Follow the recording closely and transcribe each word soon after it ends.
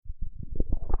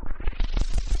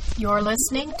You're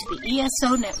listening to the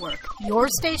ESO Network, your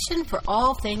station for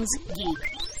all things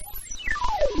geek.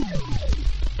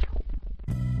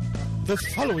 The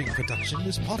following production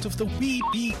is part of the We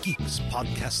Be Geeks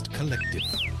podcast collective.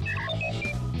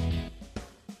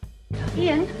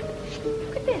 Ian,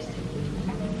 look at this.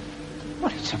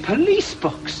 What, it's a police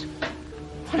box.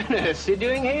 What on earth is he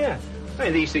doing here? I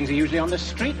mean, these things are usually on the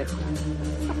street. Feel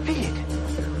it.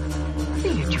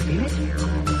 Feel it, you feel it?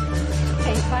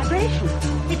 Faint vibration.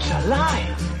 It's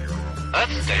alive.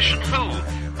 Earth Station Who,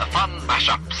 a fun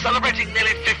mashup celebrating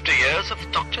nearly 50 years of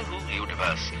Doctor Who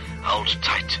universe. Hold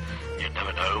tight. You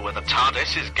never know where the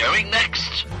TARDIS is going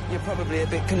next. You're probably a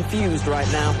bit confused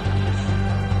right now.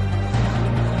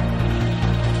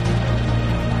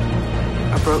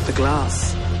 I broke the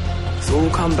glass. It's all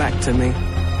come back to me.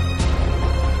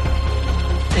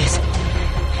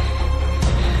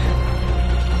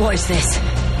 What is this?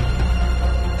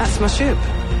 That's my ship.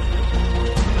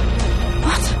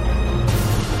 What?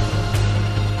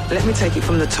 Let me take it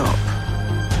from the top.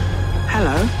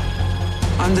 Hello,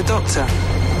 I'm the Doctor.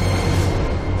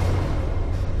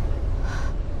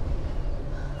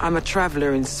 I'm a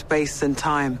traveller in space and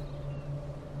time.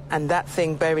 And that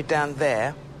thing buried down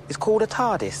there is called a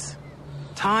TARDIS.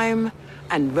 Time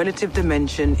and relative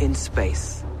dimension in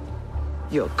space.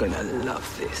 You're gonna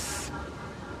love this.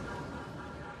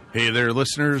 Hey there,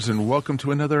 listeners, and welcome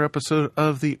to another episode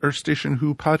of the Earth Station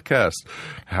Who podcast.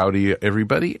 Howdy,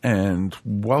 everybody, and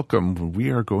welcome. We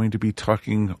are going to be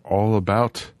talking all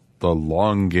about the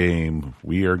long game.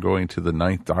 We are going to the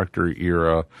Ninth Doctor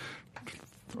era.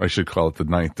 I should call it the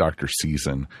Ninth Doctor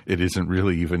season. It isn't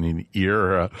really even an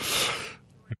era.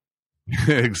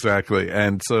 Exactly.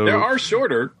 And so there are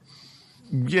shorter.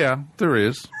 Yeah, there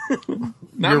is.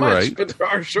 Not You're much, right. but there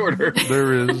are shorter.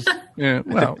 There is. Yeah,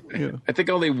 well, yeah. I think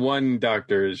only one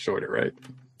Doctor is shorter, right?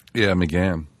 Yeah,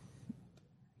 McGann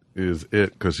is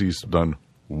it because he's done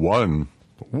one,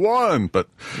 but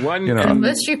one, you know,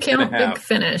 unless you count Big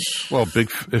Finish. Well,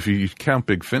 if you count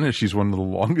Big Finish, he's one of the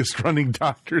longest running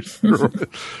Doctors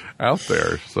out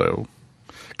there. So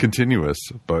continuous,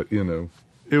 but you know,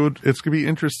 it's gonna be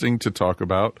interesting to talk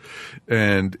about,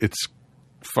 and it's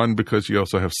fun because you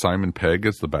also have Simon Pegg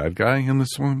as the bad guy in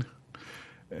this one.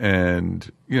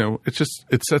 And, you know, it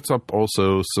sets up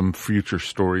also some future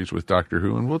stories with Doctor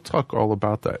Who, and we'll talk all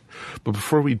about that. But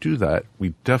before we do that,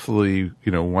 we definitely,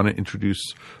 you know, want to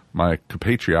introduce my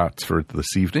compatriots for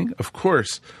this evening. Of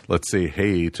course, let's say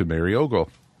hey to Mary Ogle.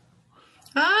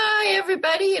 Hi,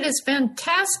 everybody. It is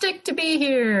fantastic to be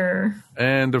here.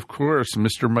 And, of course,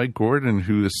 Mr. Mike Gordon,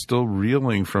 who is still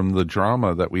reeling from the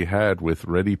drama that we had with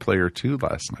Ready Player 2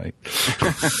 last night.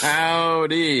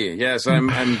 Howdy. Yes, I'm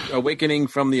awakening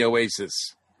from the Oasis.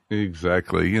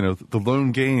 Exactly. You know, the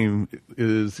lone game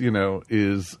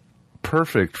is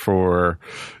perfect for,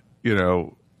 you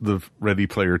know, the Ready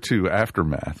Player 2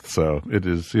 aftermath. So it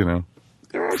is, you know,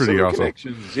 there are pretty some awesome.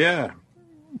 Connections. Yeah.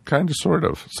 Kind of, sort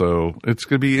of. So it's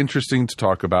going to be interesting to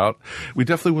talk about. We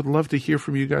definitely would love to hear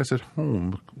from you guys at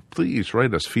home. Please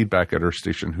write us feedback at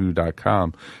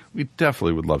earthstationwho.com. We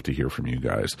definitely would love to hear from you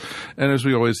guys. And as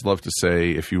we always love to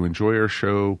say, if you enjoy our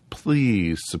show,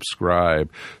 please subscribe.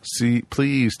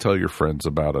 Please tell your friends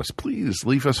about us. Please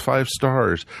leave us 5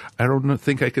 stars. I don't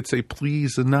think I could say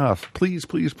please enough. Please,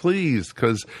 please, please,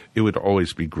 because it would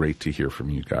always be great to hear from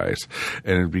you guys.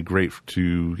 And it'd be great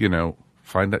to, you know,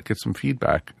 get some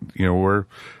feedback, you know, or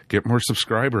get more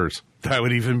subscribers. That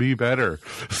would even be better.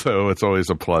 So it's always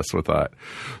a plus with that.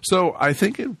 So I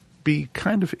think it'd be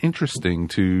kind of interesting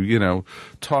to, you know,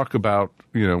 talk about,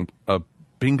 you know, a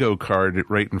bingo card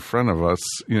right in front of us,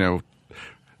 you know,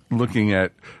 looking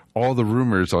at all the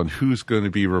rumors on who's going to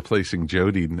be replacing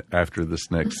Jodie after this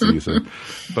next season.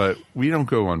 But we don't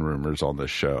go on rumors on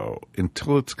this show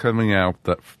until it's coming out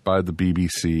that by the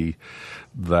BBC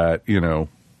that, you know,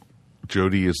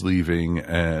 Jodie is leaving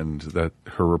and that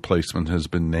her replacement has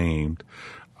been named.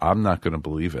 I'm not going to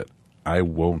believe it. I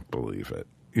won't believe it,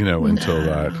 you know, until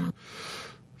that.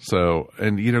 So,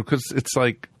 and, you know, because it's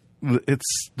like,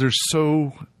 there's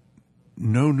so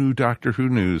no new Doctor Who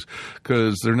news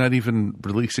because they're not even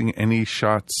releasing any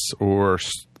shots or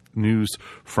news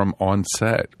from on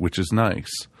set, which is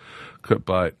nice.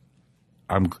 But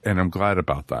I'm glad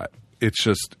about that. It's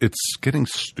getting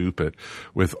stupid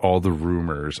with all the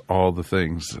rumors, all the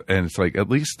things. And it's like, at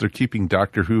least they're keeping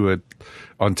Doctor Who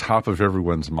on top of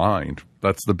everyone's mind.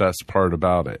 That's the best part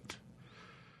about it.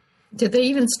 Did they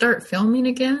even start filming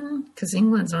again? Because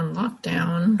England's on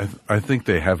lockdown. I think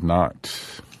they have not.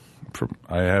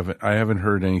 I haven't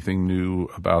heard anything new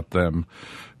about them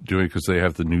doing, because they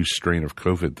have the new strain of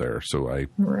COVID there. So I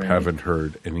haven't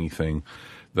heard anything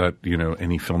that,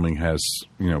 any filming has,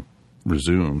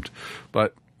 resumed.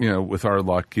 But, with our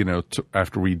luck,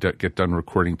 after we get done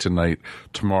recording tonight,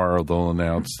 tomorrow they'll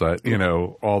announce that,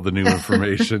 all the new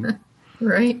information.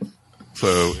 Right.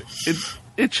 So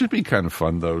it should be kind of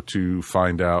fun, though, to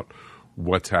find out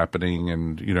what's happening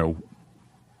and,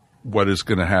 what is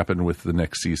going to happen with the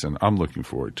next season. I'm looking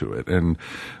forward to it. And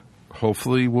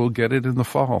hopefully we'll get it in the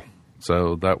fall.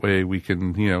 So that way we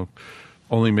can,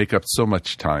 only make up so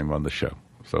much time on the show.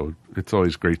 So it's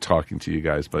always great talking to you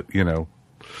guys. But,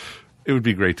 it would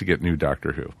be great to get new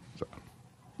Doctor Who. So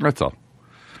that's all.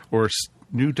 Or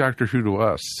new Doctor Who to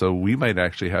us. So we might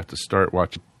actually have to start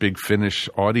watching Big Finish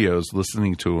audios,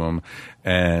 listening to them.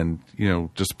 And,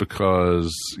 just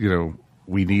because,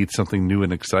 we need something new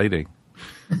and exciting.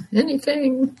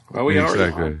 Anything. Well, we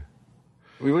exactly.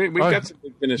 already We've got some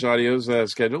Big Finish audios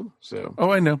scheduled. So. Oh,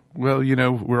 I know. Well,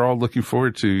 we're all looking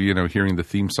forward to, hearing the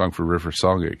theme song for River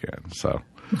Song again. So.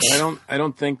 I don't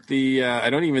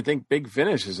even think Big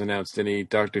Finish has announced any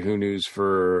Doctor Who news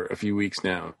for a few weeks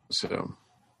now. So.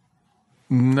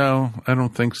 No, I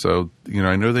don't think so.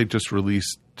 I know they just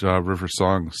released River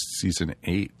Song season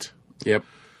 8. Yep.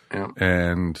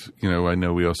 And, I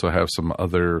know we also have some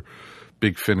other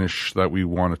Big Finish that we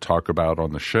want to talk about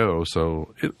on the show.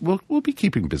 So we'll be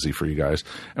keeping busy for you guys.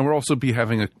 And we'll also be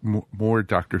having more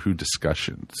Doctor Who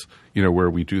discussions,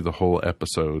 where we do the whole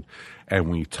episode and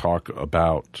we talk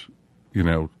about,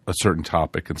 a certain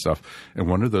topic and stuff. And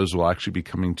one of those will actually be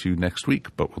coming to you next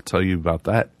week, but we'll tell you about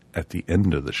that at the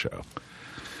end of the show.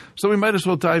 So we might as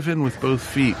well dive in with both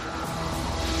feet.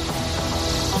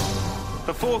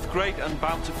 The fourth great and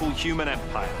bountiful human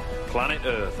empire, planet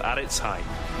Earth at its height.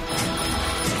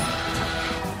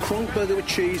 Kronk burger with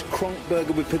cheese, Kronk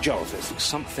burger with pajamas.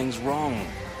 Something's wrong.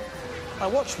 My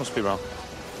watch must be wrong.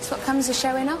 That's what comes of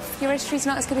showing off. Your history's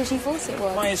not as good as you thought it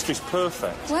was. My history's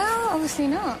perfect. Well, obviously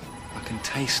not. I can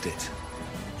taste it.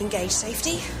 Engage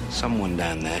safety? Someone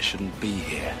down there shouldn't be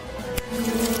here.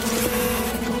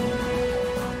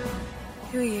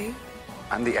 Who are you?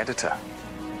 I'm the editor.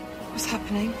 What's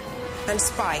happening? I'm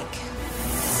Spike.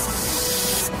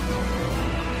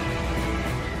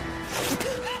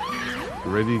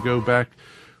 Ready to go back?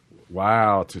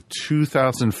 Wow, to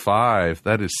 2005.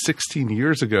 That is 16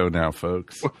 years ago now,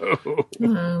 folks. Oh,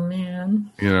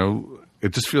 man.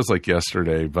 It just feels like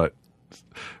yesterday, but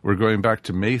we're going back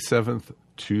to May 7th,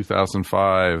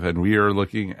 2005, and we are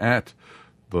looking at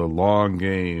The Long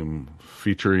Game,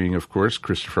 featuring, of course,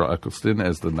 Christopher Eccleston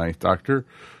as the Ninth Doctor,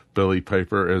 Billie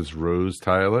Piper as Rose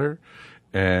Tyler,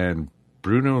 and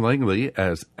Bruno Langley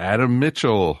as Adam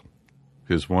Mitchell,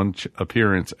 his one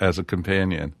appearance as a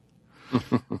companion.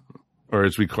 Or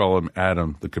as we call him,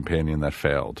 Adam, the companion that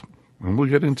failed. And we'll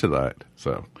get into that.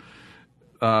 So,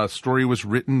 story was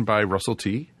written by Russell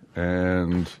T.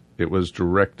 and it was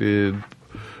directed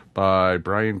by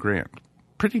Brian Grant.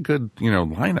 Pretty good,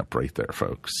 lineup right there,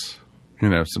 folks.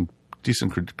 Some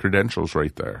decent credentials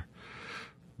right there.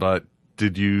 But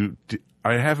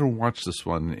I haven't watched this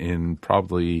one in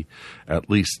probably at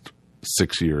least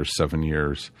 6 years, 7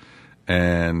 years.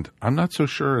 And I'm not so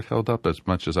sure it held up as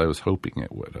much as I was hoping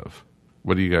it would have.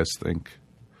 What do you guys think?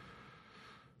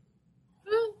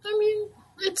 Well, I mean,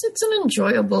 it's an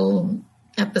enjoyable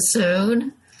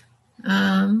episode.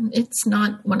 It's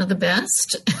not one of the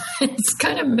best. It's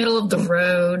kind of middle of the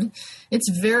road. It's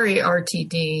very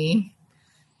RTD.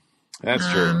 That's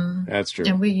true. That's true.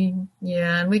 And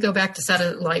we go back to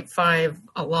Satellite 5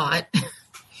 a lot.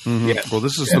 Mm-hmm. Yeah. Well,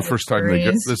 this is the first time they go.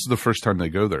 This is the first time they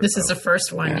go there. This is the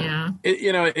first one, yeah.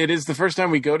 It is the first time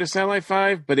we go to Satellite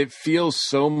 5, but it feels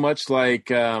so much like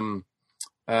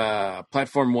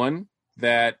Platform 1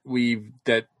 that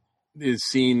is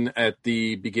seen at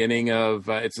the beginning of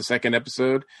it's the second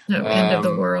episode. End of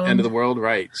the world. End of the world,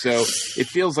 right? So it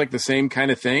feels like the same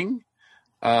kind of thing,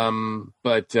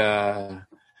 but.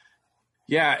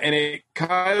 Yeah, and it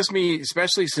caused me,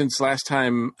 especially since last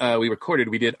time we recorded,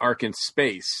 we did Ark in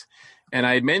Space. And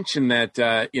I had mentioned that,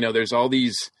 there's all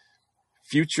these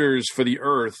futures for the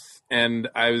Earth. And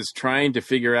I was trying to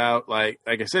figure out, like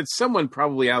I said, someone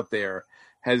probably out there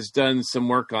has done some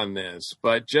work on this.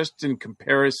 But just in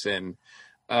comparison,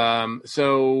 Long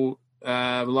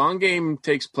Game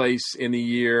takes place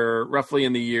roughly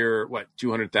in the year,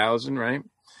 200,000, right?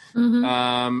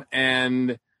 Mm-hmm.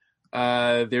 And...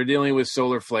 they're dealing with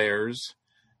solar flares.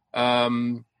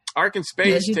 Ark in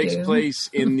Space takes place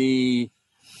in they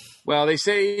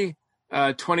say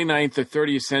 29th or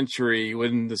 30th century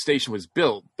when the station was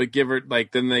built, but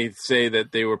then they say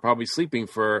that they were probably sleeping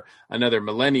for another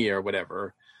millennia or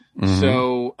whatever. Mm-hmm.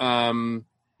 So,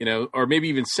 or maybe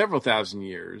even several thousand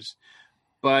years.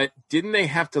 But didn't they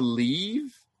have to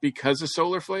leave because of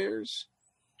solar flares?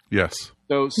 Yes.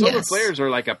 So solar flares are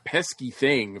like a pesky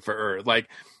thing for Earth. Like,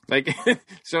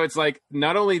 so it's like,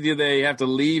 not only do they have to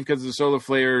leave because the solar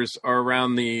flares are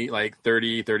around the like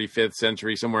 35th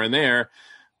century, somewhere in there,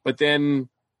 but then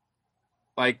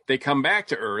like they come back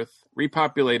to Earth,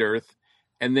 repopulate Earth,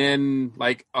 and then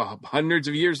like hundreds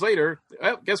of years later,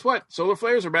 well, guess what? Solar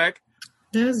flares are back.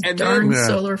 Those darn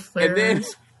solar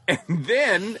flares. And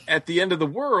then at the end of the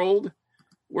world,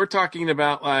 we're talking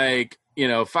about like,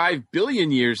 5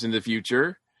 billion years in the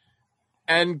future.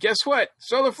 And guess what?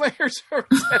 Solar flares are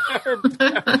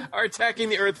attacking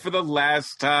the Earth for the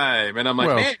last time. And I'm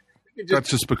like, man. That's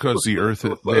just because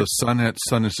the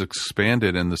sun is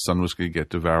expanded, and the sun was going to get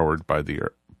devoured by the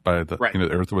Earth. The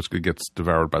Earth was going to get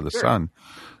devoured by the sun.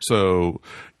 So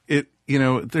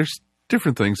there's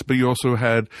different things, but you also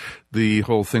had the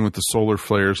whole thing with the solar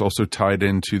flares also tied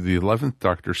into the 11th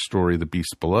Doctor story, The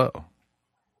Beast Below.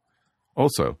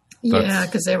 Also. Yeah,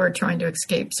 because they were trying to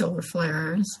escape solar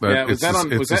flares. I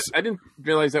didn't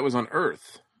realize that was on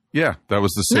Earth. Yeah, that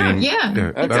was the same.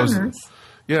 That's on Earth.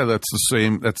 Yeah, that's the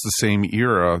same. That's the same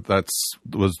era.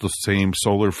 Was the same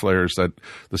solar flares that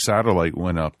the satellite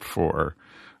went up for.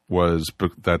 Was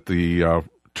that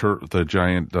the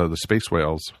giant the space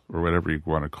whales or whatever you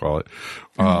want to call it,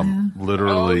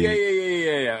 literally. Oh,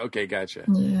 yeah. Okay, gotcha.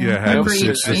 Yeah, I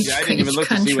didn't even look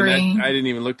to see when that. I didn't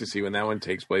even look to see when that one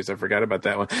takes place. I forgot about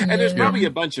that one. And there's probably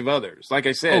a bunch of others. Like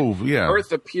I said,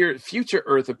 future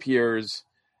Earth appears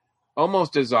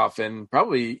almost as often,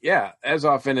 as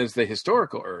often as the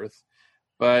historical Earth.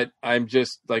 But I'm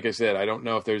just, like I said, I don't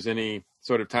know if there's any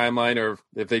sort of timeline or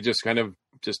if they just kind of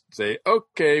just say,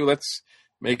 okay, let's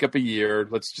make up a year.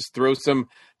 Let's just throw some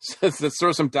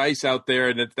dice out there,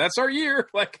 and that's our year.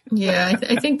 I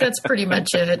think that's pretty much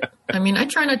it. I mean, I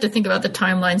try not to think about the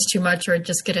timelines too much, or I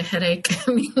just get a headache.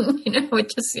 I mean,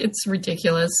 it's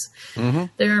ridiculous. Mm-hmm.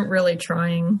 They aren't really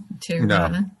trying to. No,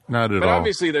 not at all. But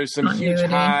obviously, there's some huge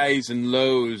highs and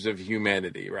lows of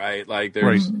humanity, right? Like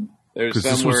there's. Right. There's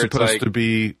this was supposed to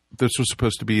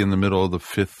be in the middle of the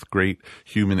 5th great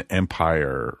human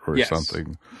empire or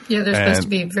something. Yeah, they're supposed to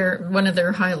be one of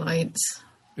their highlights.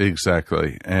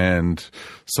 Exactly. And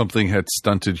something had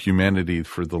stunted humanity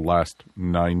for the last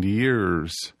 90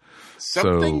 years.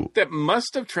 Something that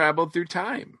must have traveled through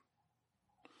time.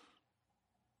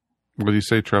 What do you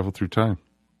say, travel through time?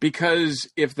 Because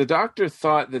if the Doctor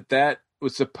thought that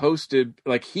was supposed to,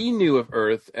 like, he knew of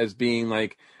Earth as being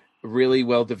like really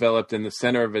well developed in the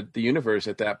center of the universe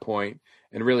at that point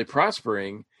and really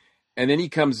prospering, and then he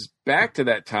comes back to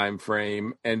that time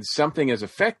frame and something has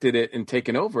affected it and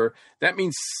taken over, that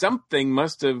means something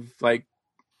must have, like,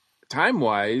 time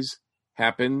wise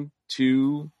happened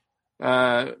to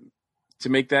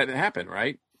make that happen,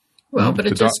 right? Well, but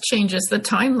it just changes the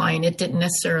timeline. It didn't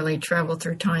necessarily travel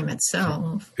through time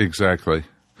itself. Exactly.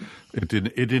 It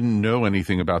didn't know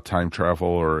anything about time travel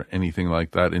or anything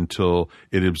like that until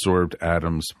it absorbed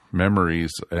Adam's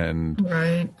memories and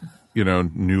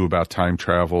knew about time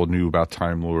travel, knew about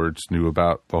Time Lords, knew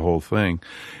about the whole thing.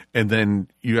 And then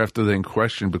you have to then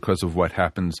question, because of what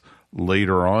happens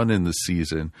later on in the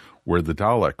season, where the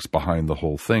Daleks behind the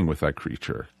whole thing with that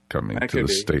creature coming to the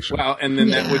station. Well, and then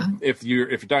that would, if you're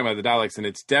talking about the Daleks, then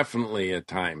it's definitely a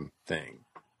time thing.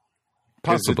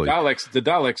 Possibly. The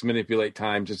Daleks manipulate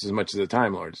time just as much as the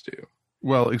Time Lords do.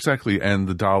 Well, exactly. And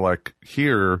the Dalek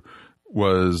here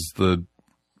was the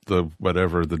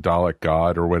Dalek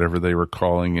God or whatever they were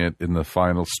calling it in the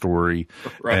final story.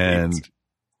 Right.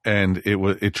 And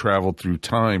it traveled through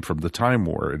time from the Time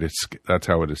War. That's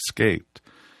how it escaped.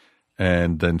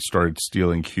 And then started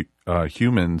stealing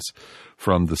humans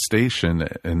from the station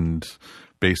and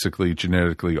basically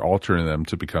genetically altering them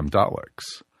to become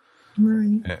Daleks.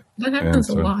 Right. That happens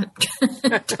a lot.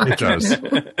 It does.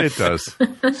 It does.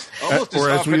 Almost as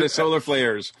often as solar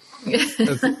flares.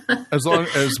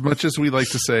 As much as we like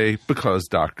to say, because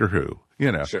Doctor Who,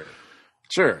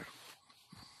 Sure.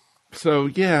 So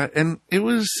yeah, and it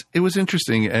was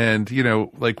interesting, and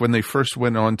like when they first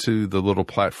went onto the little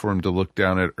platform to look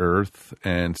down at Earth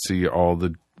and see all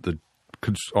the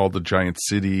giant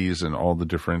cities and all the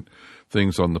different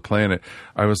things on the planet,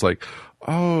 I was like,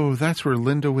 oh, that's where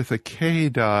Linda with a K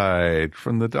died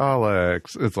from the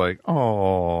Daleks. It's like,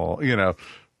 oh,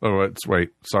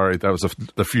 sorry, that was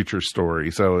the future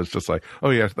story. So it's just like, oh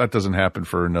yeah, that doesn't happen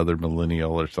for another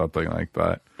millennial or something like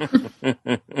that.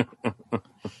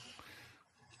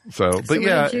 So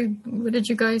what did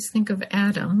you guys think of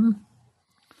Adam?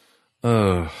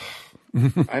 I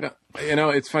don't.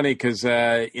 It's funny because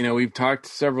we've talked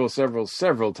several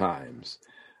times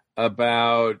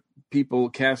about people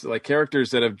cast like characters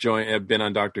that have been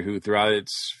on Doctor Who throughout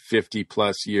its 50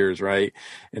 plus years, right?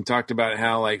 And talked about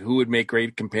how like who would make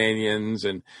great companions,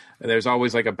 and there's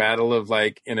always like a battle of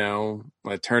like, you know,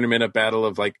 a tournament, a battle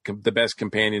of like the best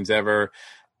companions ever.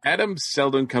 Adam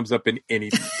seldom comes up in any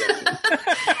discussion.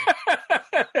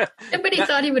 Nobody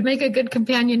thought he would make a good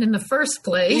companion in the first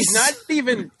place.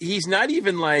 He's not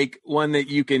even like one that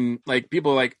you can like.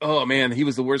 People are like, oh man, he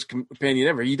was the worst companion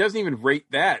ever. He doesn't even rate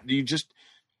that. You just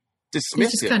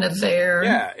dismiss He's just it. kind of there.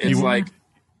 Yeah, it's like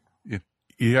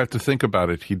you have to think about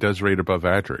it. He does rate above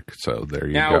Adric, so there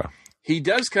you now go. he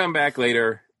does come back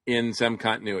later in some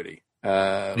continuity.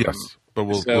 Yes. But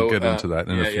we'll get into that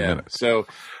in a few minutes. So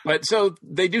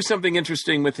they do something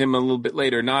interesting with him a little bit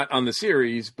later, not on the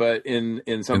series, but in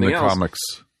something in the else. Comics.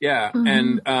 Yeah,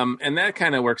 and that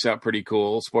kind of works out pretty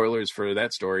cool. Spoilers for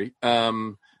that story,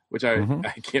 which I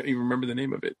can't even remember the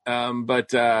name of it.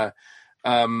 But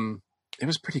it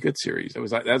was a pretty good series. That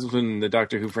was when the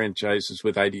Doctor Who franchise was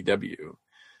with IDW.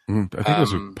 I think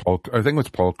it was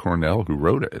Paul Cornell who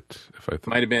wrote it.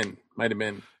 Might have been.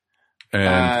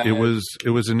 And it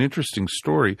was an interesting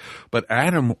story, but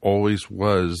Adam always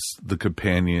was the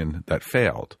companion that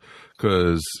failed,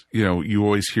 because, you know, you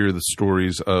always hear the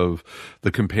stories of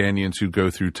the companions who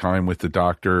go through time with the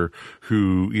Doctor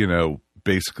who, you know,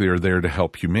 basically are there to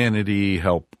help humanity,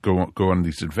 help go on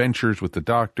these adventures with the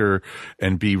Doctor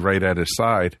and be right at his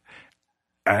side.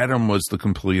 Adam was the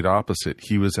complete opposite.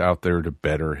 He was out there to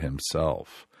better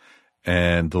himself.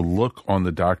 And the look on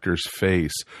the Doctor's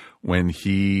face when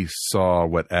he saw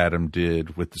what Adam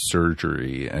did with the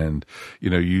surgery and, you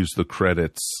know, used the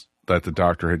credits that the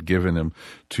Doctor had given him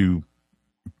to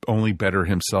only better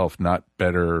himself, not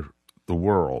better the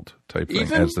world type thing.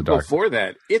 Even as the Doctor. Before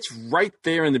that, it's right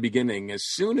there in the beginning. As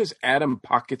soon as Adam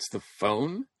pockets the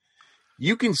phone,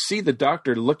 you can see the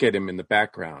Doctor look at him in the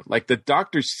background. Like the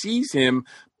Doctor sees him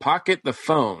pocket the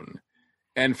phone.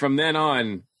 And from then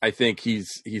on, I think he's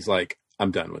like,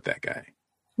 I'm done with that guy.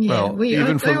 Yeah,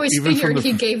 I always figured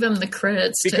he gave him the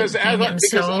credits to hang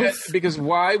himself. Because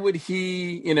why would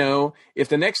he, you know, if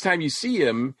the next time you see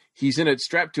him, he's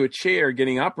strapped to a chair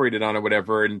getting operated on or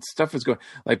whatever, and stuff is going,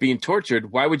 like being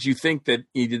tortured, why would you think that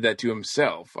he did that to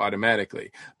himself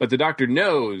automatically? But the Doctor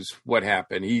knows what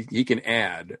happened. He can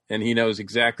add, and he knows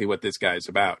exactly what this guy's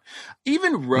about.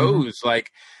 Even Rose,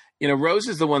 like, you know, Rose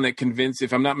is the one that convinced,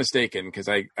 if I'm not mistaken, because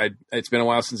it's been a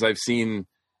while since I've seen.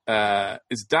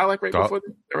 Is Dalek right before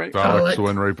this, right? Dalek's the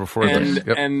one right before this.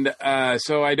 Yep. And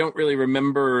so I don't really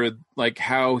remember like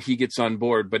how he gets on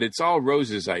board, but it's all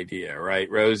Rose's idea, right?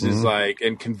 Rose is like,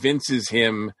 and convinces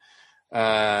him,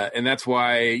 and that's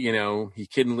why, you know, he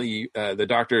kiddingly, the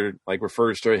Doctor like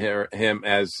refers to him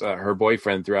as her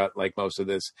boyfriend throughout like most of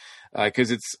this,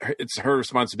 because it's her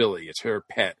responsibility, it's her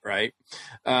pet, right?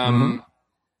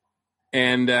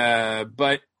 And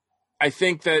but I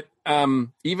think that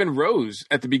even Rose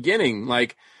at the beginning,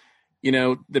 like, you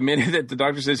know, the minute that the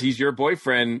Doctor says he's your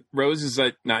boyfriend, Rose is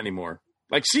like, not anymore.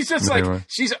 Like she's just like,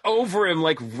 she's over him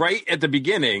like right at the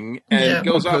beginning and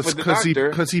goes off with the Doctor.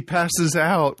 Because he passes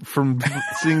out from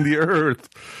seeing the Earth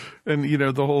and, you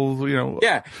know, the whole, you know.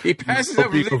 Yeah, he passes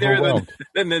out from there and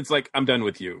then it's like, I'm done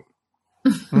with you.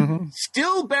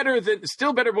 Still better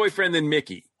boyfriend than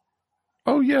Mickey.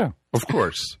 Oh, yeah, of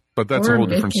course. But that's a whole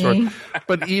different story.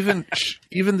 But even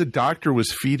the Doctor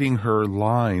was feeding her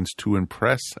lines to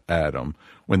impress Adam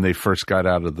when they first got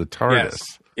out of the TARDIS.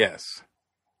 Yes.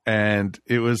 And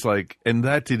it was like, and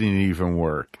that didn't even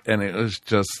work. And it was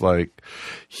just like,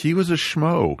 he was a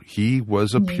schmo. He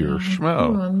was a pure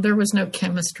schmo. Well, there was no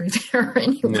chemistry there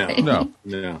anyway. No.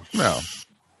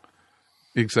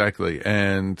 Exactly.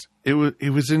 And it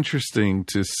was interesting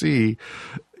to see,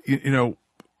 you know,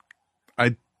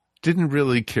 I didn't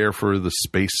really care for the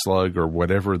space slug or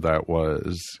whatever that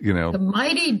was, you know. The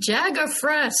mighty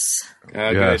Jagafress.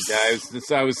 Yes. Good.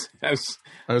 I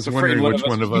was wondering which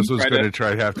one of us was going to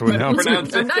try to have to announce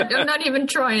it. I'm not even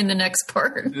trying the next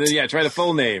part. Yeah, try the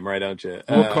full name, right, don't you?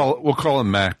 We'll call him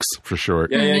Max for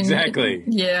short. Yeah, exactly.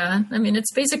 Yeah, I mean,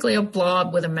 it's basically a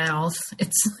blob with a mouth.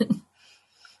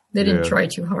 They didn't try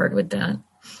too hard with that.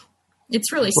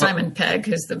 It's really Simon Pegg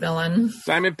who's the villain.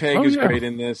 Simon Pegg is great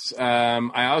in this.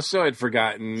 I also had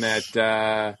forgotten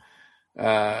that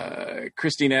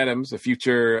Christine Adams, the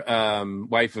future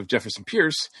wife of Jefferson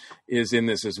Pierce, is in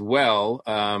this as well,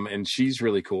 and she's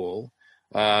really cool.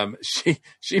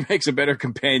 She makes a better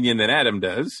companion than Adam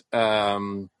does.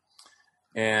 So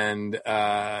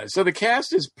the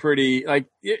cast is pretty like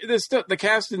the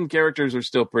cast and characters are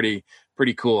still pretty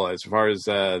cool as far as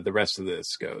the rest of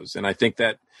this goes, and I think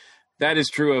that is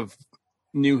true of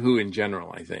New Who in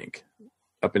general, I think,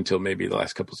 up until maybe the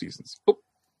last couple seasons. Oh.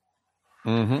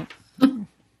 Mm-hmm.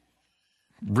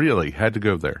 Really had to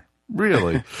go there.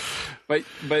 Really,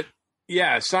 but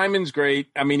yeah, Simon's great.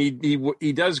 I mean,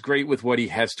 he does great with what he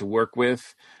has to work with.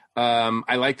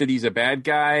 I like that he's a bad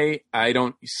guy. I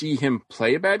don't see him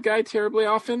play a bad guy terribly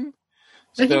often.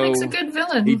 But he makes a good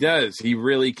villain. He does. He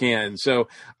really can. So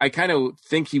I kind of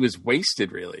think he was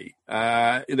wasted, really.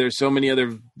 There's so many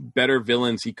other better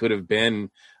villains he could have been,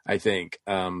 I think.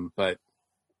 But,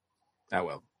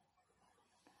 well.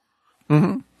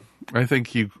 Mm-hmm. I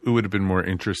think it would have been more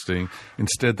interesting.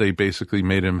 Instead, they basically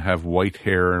made him have white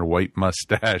hair and a white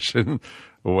mustache and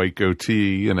a white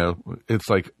goatee. You know, it's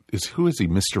like, who is he,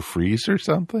 Mr. Freeze or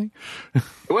something?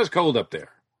 It was cold up there.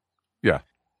 Yeah.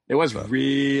 It was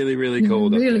really, really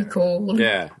cold. Really cold.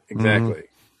 Yeah, exactly.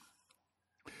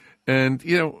 Mm-hmm. And,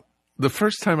 you know, the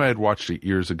first time I had watched it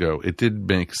years ago, it did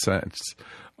make sense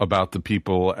about the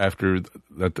people after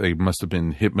that they must have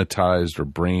been hypnotized or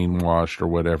brainwashed or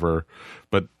whatever.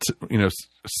 But, you know,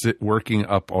 working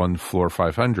up on floor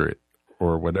 500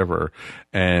 or whatever.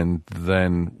 And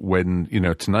then when, you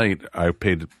know, tonight I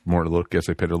paid more look, I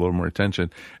paid a little more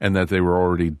attention, and that they were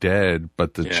already dead,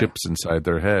 but the chips inside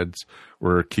their heads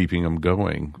were keeping them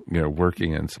going, you know,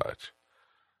 working and such.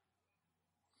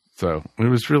 So it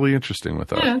was really interesting with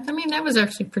that. Yeah, I mean, that was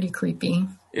actually pretty creepy.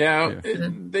 Yeah,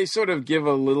 they sort of give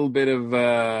a little bit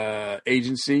of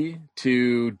agency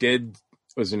to dead,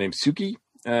 what's her name, Suki?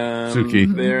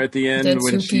 Suki. There at the end Dead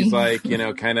when Suki. she's like, you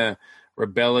know, kind of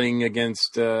rebelling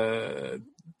against the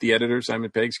editor,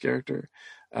 Simon Pegg's character.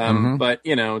 But,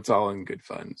 you know, it's all in good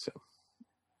fun. So.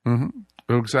 Mm-hmm.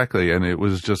 Exactly. And it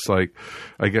was just like,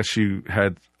 I guess she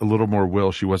had a little more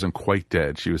will. She wasn't quite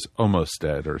dead. She was almost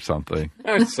dead or something.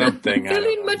 Something.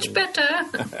 Feeling much better.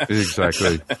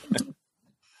 Exactly.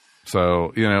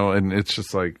 So, you know, and it's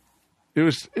just like, it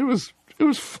was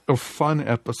a fun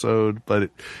episode, but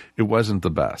it wasn't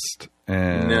the best.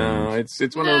 And no, it's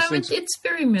one of those things. It's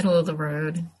very middle of the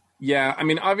road. Yeah, I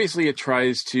mean, obviously it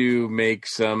tries to make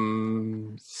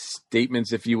some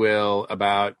statements, if you will,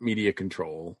 about media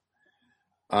control.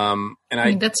 And I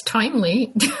mean, that's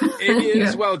timely. It is.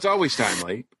 Yeah. Well, it's always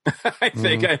timely. I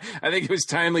think I think it was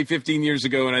timely 15 years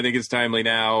ago, and I think it's timely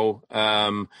now.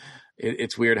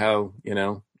 It's weird how, you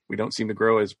know, we don't seem to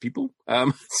grow as people. But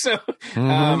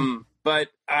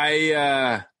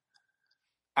I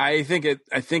think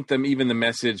even the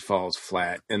message falls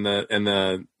flat, and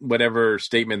the whatever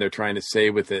statement they're trying to say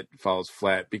with it falls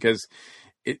flat, because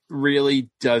it really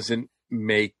doesn't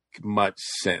make much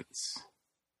sense.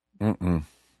 Mm-mm.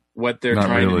 What they're Not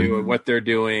trying really. to do and what they're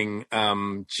doing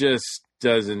just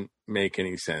doesn't make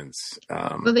any sense.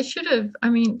 Well, they should have. I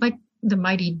mean, like the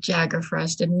mighty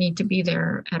Jaggerfrest didn't need to be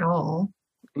there at all.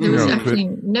 There was actually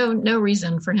no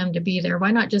reason for him to be there.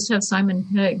 Why not just have Simon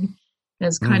Pegg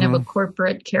as kind of a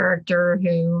corporate character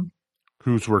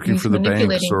who's working for the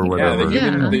banks or whatever?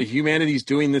 Yeah, the humanity's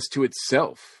doing this to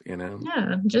itself, you know?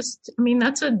 Yeah, I mean,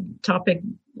 that's a topic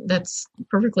that's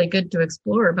perfectly good to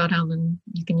explore about how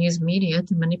you can use media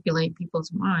to manipulate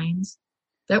people's minds.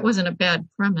 That wasn't a bad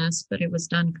premise, but it was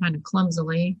done kind of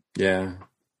clumsily. Yeah.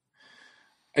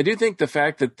 I do think the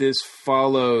fact that this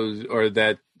follows, or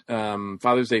that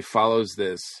Father's Day follows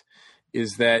this,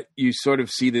 is that you sort of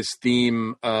see this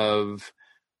theme of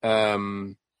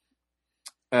the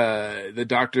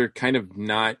Doctor kind of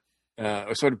not,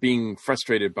 or sort of being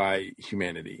frustrated by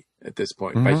humanity at this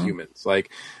point, by humans.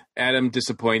 Like Adam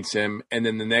disappoints him, and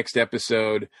then the next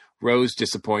episode, Rose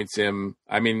disappoints him.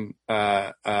 I mean,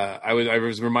 I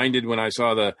was reminded when I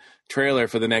saw the trailer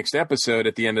for the next episode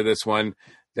at the end of this one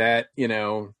that, you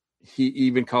know, he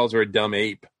even calls her a dumb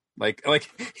ape. Like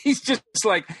he's just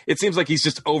like, it seems like he's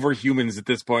just over humans at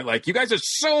this point. Like, you guys are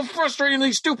so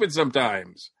frustratingly stupid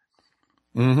sometimes.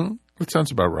 Mm-hmm. That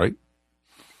sounds about right.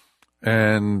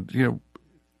 And, you know,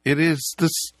 this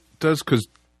does, because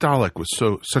Dalek was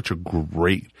such a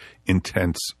great,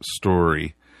 intense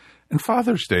story. And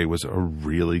Father's Day was a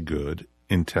really good,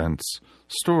 intense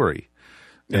story.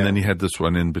 And then you had this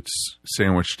one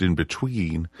sandwiched in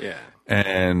between. Yeah.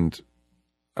 And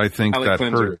I think palate that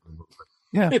cleanser. hurt.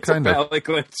 Yeah, it's kind a of. palate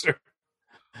cleanser.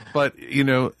 But, you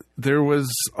know, there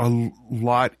was a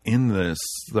lot in this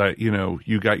that, you know,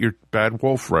 you got your Bad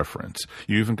Wolf reference.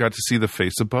 You even got to see the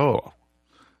face of Boa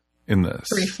in this.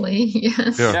 Briefly,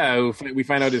 yes. Yeah, who we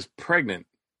find out is pregnant.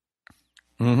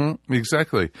 Mm-hmm,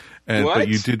 exactly. But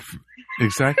you did,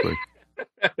 exactly.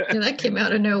 Yeah, that came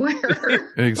out of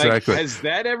nowhere. Exactly. Like, has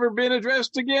that ever been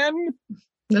addressed again?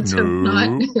 Let's hope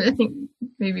not.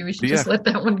 Maybe we should just let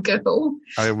that one go.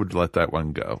 I would let that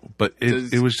one go. But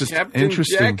it was just Captain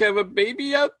interesting. Jack have a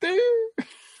baby out there?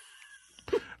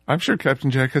 I'm sure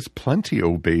Captain Jack has plenty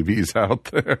of babies out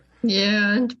there.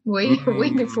 Yeah, and way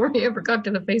before he ever got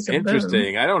to the face of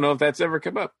Interesting. I don't know if that's ever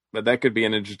come up, but that could be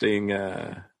an interesting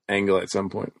angle at some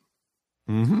point.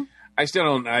 Mm-hmm. I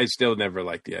still never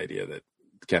liked the idea that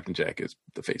Captain Jack is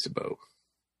the face of Bo.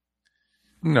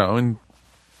 No, and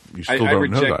you still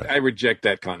don't know that. I reject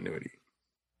that continuity.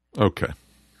 Okay.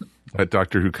 That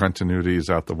Doctor Who continuity is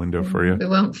out the window for you? We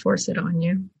won't force it on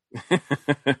you.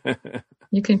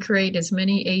 You can create as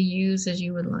many AUs as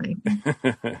you would like.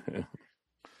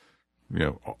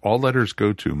 All letters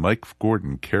go to Mike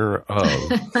Gordon, care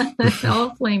of.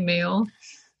 All flame mail.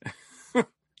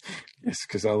 Yes,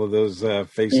 because all of those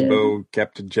Facebook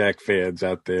Captain Jack fans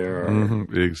out there are...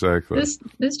 Exactly.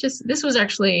 This was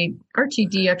actually...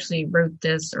 RTD actually wrote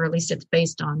this, or at least it's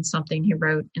based on something he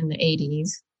wrote in the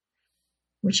 80s,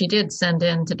 which he did send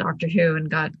in to Doctor Who and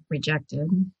got rejected.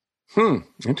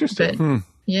 Interesting. But,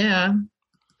 yeah.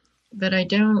 But I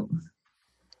don't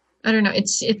know.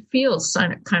 It feels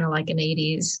kind of like an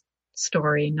 80s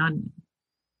story,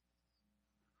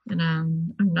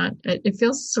 it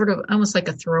feels sort of almost like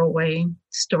a throwaway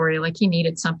story, like he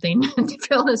needed something to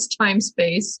fill his time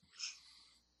space.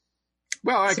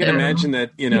 Well, I can imagine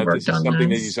that, this is something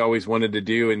that he's always wanted to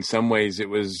do. In some ways, it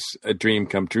was a dream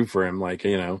come true for him. Like,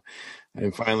 I'm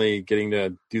finally getting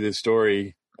to do this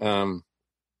story. But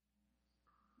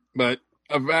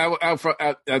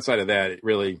outside of that, it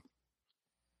really,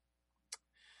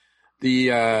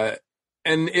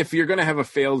 and if you're going to have a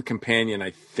failed companion, I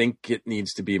think it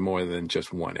needs to be more than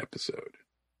just one episode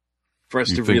for us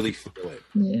to really feel it.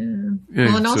 Yeah.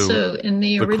 Well, and also in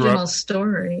the original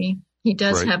story, he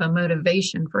does have a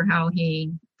motivation for how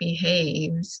he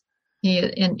behaves.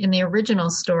 In the original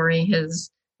story,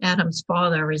 Adam's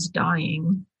father is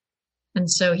dying. And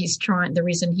so the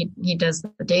reason he does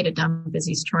the data dump is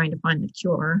he's trying to find the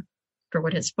cure for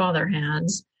what his father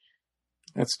has.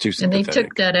 That's too sympathetic. And they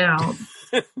took that out.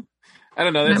 I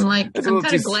don't know. I'm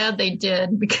kind of glad they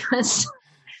did because.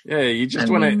 Yeah, you just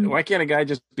want to. Why can't a guy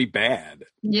just be bad?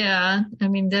 Yeah, I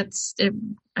mean that's it.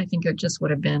 I think it just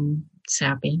would have been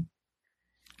sappy.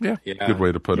 Yeah, good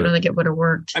way to put it. I don't think it would have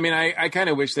worked. I mean, I kind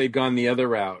of wish they'd gone the other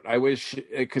route. I wish,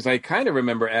 because I kind of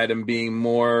remember Adam being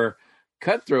more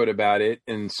cutthroat about it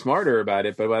and smarter about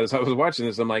it. But as I was watching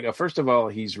this, I'm like, first of all,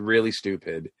 he's really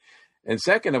stupid, and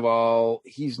second of all,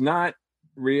 he's not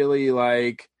really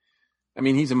like. I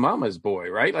mean, he's a mama's boy,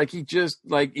 right? Like he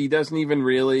doesn't even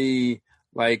really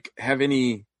have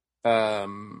any,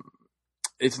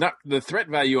 it's not, the threat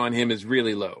value on him is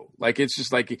really low. Like, it's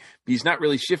just like, he's not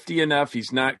really shifty enough.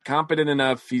 He's not competent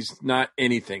enough. He's not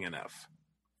anything enough.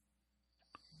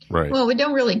 Right. Well, we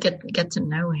don't really get to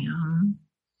know him.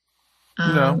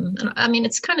 No. I mean,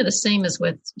 it's kind of the same as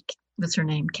with, what's her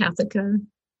name? Kathika.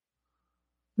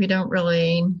 We don't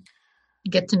really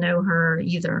get to know her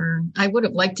either. I would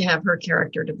have liked to have her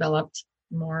character developed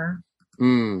more.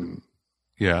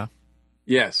 Yeah.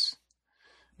 Yes.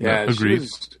 Yeah. Agreed.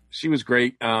 She was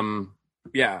great. Like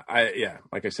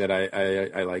I said,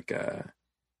 I like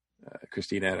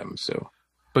Christine Adams. So.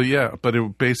 But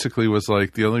it basically was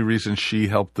like the only reason she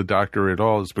helped the Doctor at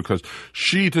all is because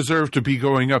she deserved to be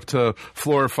going up to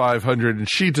floor 500 and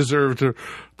she deserved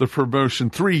the promotion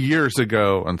 3 years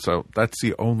ago. And so that's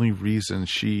the only reason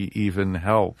she even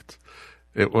helped.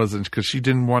 It wasn't because she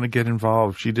didn't want to get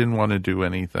involved. She didn't want to do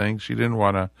anything. She didn't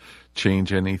want to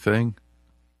change anything.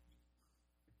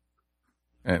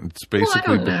 And it's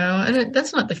basically... Well, I don't know.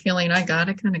 That's not the feeling I got.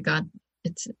 I kind of got...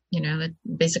 It's, that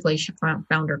basically she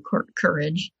found her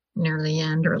courage near the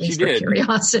end, or at least her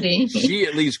curiosity. She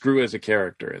at least grew as a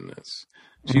character in this.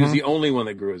 She was the only one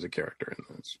that grew as a character in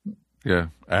this. Yeah,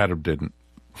 Adam didn't.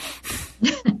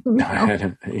 No.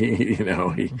 Adam, he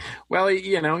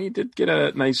did get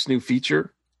a nice new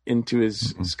feature into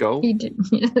his skull. He did.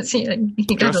 Yes, he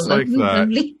got just like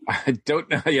that. I don't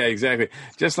know. Yeah, exactly.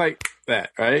 Just like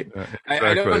that, right? Exactly.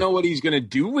 I don't know what he's going to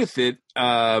do with it.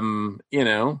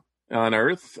 On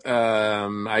Earth.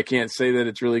 I can't say that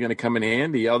it's really going to come in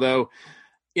handy. Although,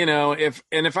 if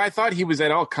I thought he was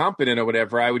at all competent or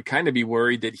whatever, I would kind of be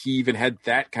worried that he even had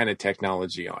that kind of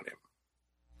technology on him.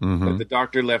 Mm-hmm. That the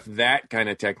Doctor left that kind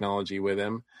of technology with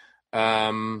him.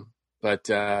 I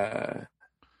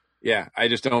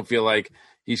just don't feel like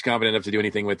he's competent enough to do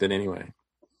anything with it anyway.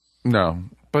 No,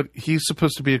 but he's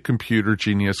supposed to be a computer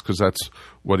genius because that's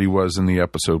what he was in the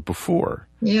episode before.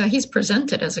 Yeah, he's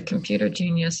presented as a computer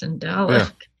genius in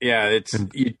Dalek. Yeah,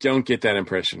 you don't get that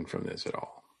impression from this at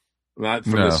all. Not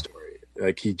from this story.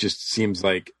 Like, he just seems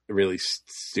like really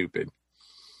stupid.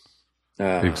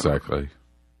 Exactly.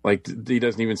 Like, he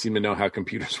doesn't even seem to know how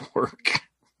computers work.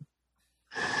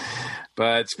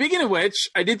 But speaking of which,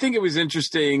 I did think it was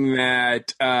interesting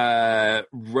that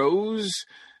Rose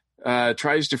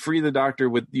tries to free the Doctor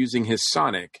with using his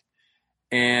sonic,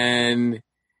 and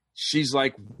she's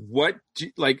like, "What?"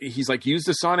 Like he's like, "Use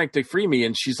the sonic to free me,"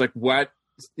 and she's like, "What?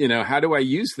 How do I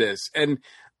use this?" And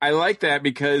I like that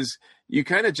because you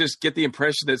kind of just get the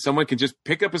impression that someone can just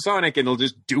pick up a sonic and it'll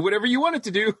just do whatever you want it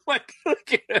to do.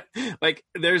 Like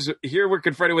there's here we're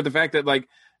confronted with the fact that like,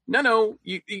 no,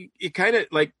 you kind of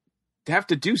like have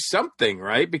to do something,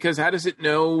 right? Because how does it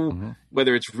know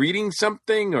whether it's reading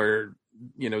something or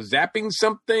zapping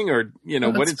something or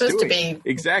what it's doing? To be,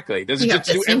 exactly. Does it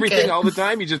just do everything all the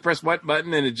time? You just press what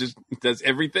button and it just does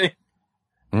everything?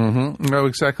 No,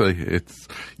 exactly.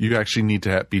 You actually need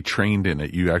to be trained in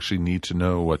it. You actually need to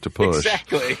know what to push.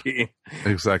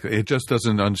 Exactly. It just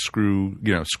doesn't unscrew,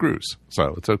 screws.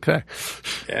 So it's okay.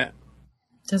 Yeah.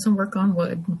 Doesn't work on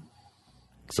wood.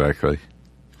 Exactly.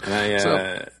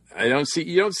 You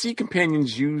don't see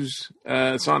companions use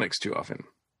sonics too often.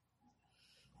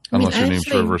 Unless your name's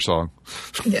River Song.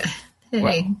 Yeah. Hey,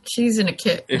 well, she's in a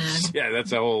kit. Yeah,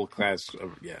 that's a whole class.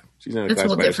 She's in a that's class. That's a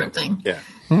whole different thing.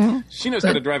 Yeah. She knows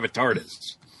how to drive a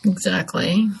TARDIS.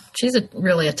 Exactly. She's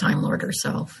really a Time Lord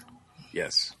herself.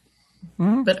 Yes.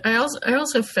 But I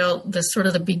also felt this sort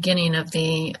of the beginning of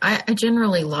I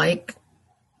generally like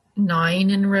 9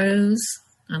 in Rose,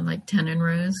 unlike 10 in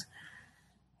Rose.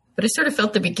 But I sort of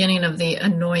felt the beginning of the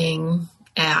annoying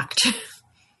act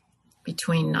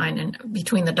between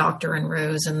the Doctor and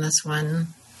Rose in this one.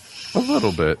 A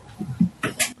little bit.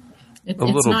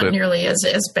 It's not nearly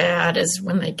as bad as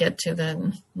when they get to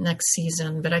the next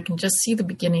season, but I can just see the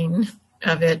beginning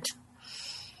of it.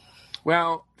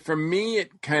 Well, for me,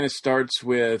 it kind of starts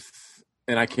with,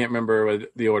 and I can't remember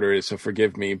what the order is, so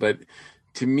forgive me, but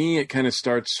to me, it kind of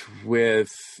starts with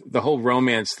the whole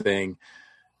romance thing.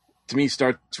 To me,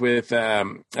 starts with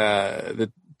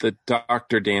the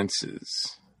Doctor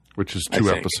dances. Which is 2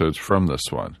 episodes from this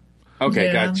one.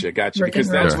 Okay, gotcha. Because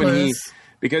that's when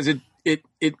because it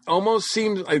almost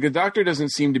seems like the Doctor doesn't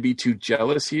seem to be too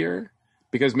jealous here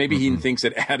because maybe he thinks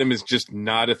that Adam is just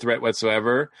not a threat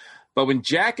whatsoever. But when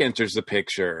Jack enters the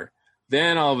picture,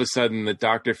 then all of a sudden the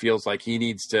Doctor feels like he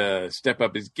needs to step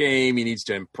up his game. He needs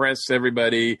to impress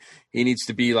everybody. He needs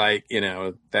to be like,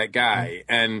 that guy.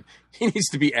 And he needs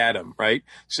to be Adam, right?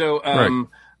 So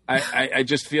I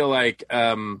just feel like,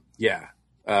 I'm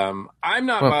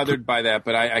not bothered by that,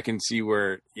 but I can see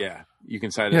where, you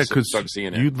can start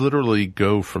seeing it. You literally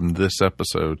go from this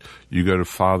episode, you go to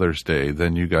Father's Day,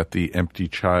 then you got the empty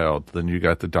child, then you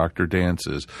got the Doctor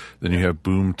dances, then you have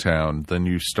Boomtown, then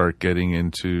you start getting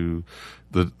into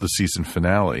the season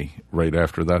finale right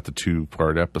after that, the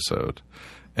 2-part episode.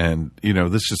 And,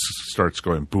 this just starts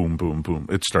going boom, boom, boom.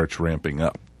 It starts ramping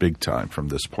up big time from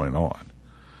this point on.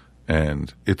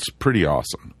 And it's pretty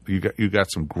awesome. You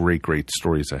got some great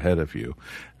stories ahead of you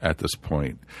at this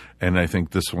point. And I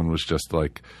think this one was just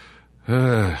like,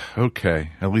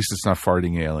 okay, at least it's not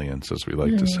farting aliens, as we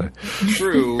like to say.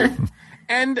 True.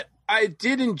 And I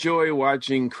did enjoy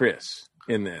watching Chris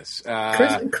in this.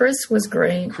 Chris was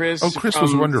great. Chris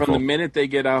was wonderful. From the minute they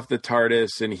get off the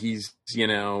TARDIS and he's,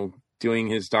 doing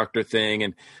his Doctor thing.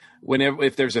 And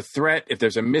if there's a threat, if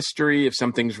there's a mystery, if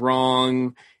something's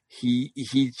wrong,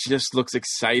 he just looks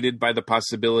excited by the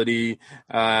possibility.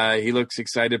 He looks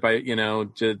excited by,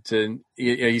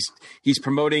 he's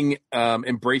promoting,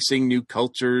 embracing new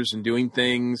cultures and doing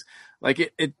things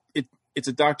like it's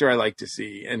a Doctor I like to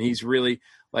see. And he's really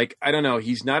like, I don't know,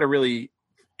 he's not a really,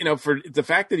 for the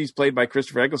fact that he's played by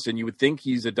Christopher Eccleston, you would think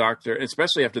he's a Doctor,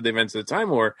 especially after the events of the Time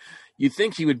War, you'd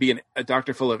think he would be a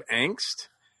Doctor full of angst,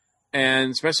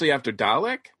 and especially after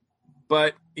Dalek,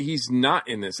 but he's not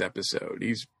in this episode.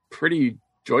 He's pretty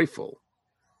joyful.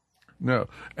 No,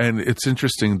 and it's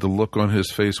interesting the look on his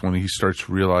face when he starts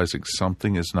realizing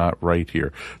something is not right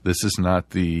here. This is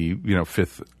not the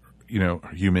fifth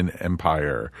human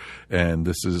empire, and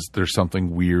there's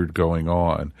something weird going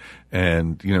on,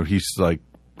 and he's like,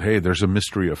 hey, there's a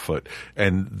mystery afoot,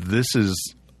 and this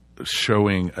is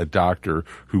showing a Doctor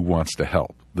who wants to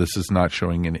help. This is not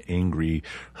showing an angry,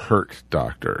 hurt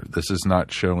Doctor. This is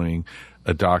not showing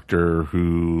a Doctor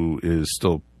who is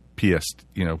still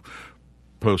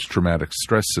post-traumatic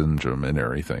stress syndrome and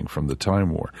everything from the Time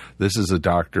War. This is a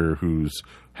Doctor who's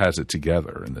has it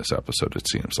together in this episode, it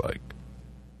seems like.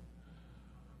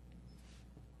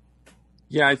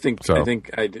 Yeah, I think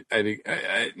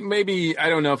maybe, I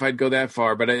don't know if I'd go that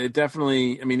far, but it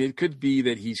definitely, it could be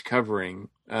that he's covering,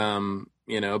 but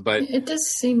it does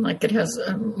seem like it has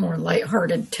a more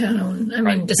lighthearted tone.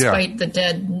 Despite the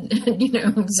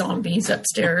dead, zombies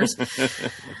upstairs.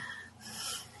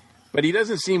 But he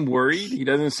doesn't seem worried.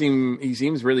 He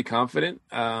seems really confident.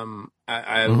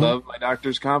 I love my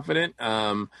doctor's confident.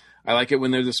 I like it when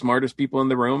they're the smartest people in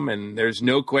the room, and there's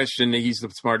no question that he's the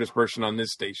smartest person on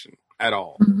this station at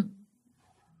all.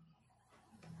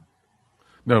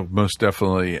 No, most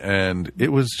definitely. And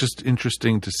it was just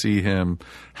interesting to see him,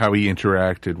 how he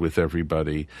interacted with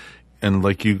everybody. And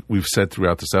like we've said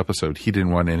throughout this episode, he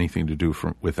didn't want anything to do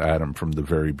with Adam from the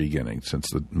very beginning, since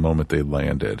the moment they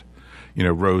landed.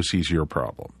 Rose, he's your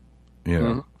problem.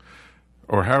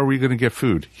 Or how are we going to get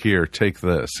food? Here, take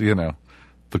this,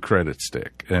 the credit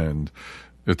stick. And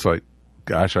it's like,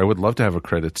 gosh, I would love to have a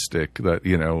credit stick that,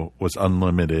 was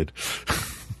unlimited.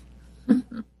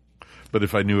 But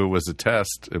if I knew it was a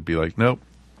test, it'd be like, nope,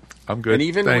 I'm good. And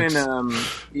even Thanks.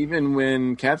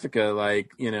 when Kathika,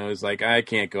 is like, I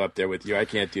can't go up there with you. I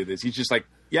can't do this. He's just like,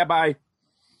 yeah, bye.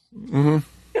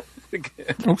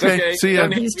 Okay, see ya.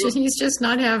 He's just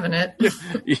not having it.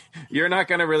 You're not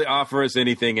going to really offer us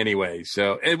anything anyway.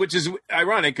 So, which is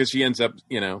ironic because she ends up,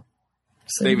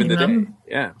 saving the day.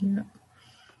 Yeah.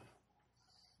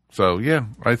 So yeah,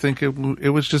 I think it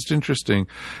was just interesting,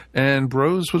 and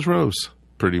Rose was Rose,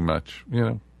 pretty much.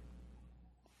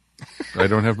 I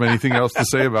don't have anything else to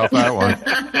say about that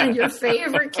one. Your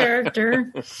favorite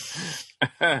character,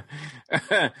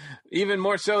 even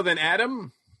more so than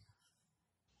Adam.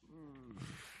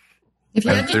 If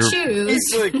you had to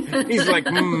choose, he's like,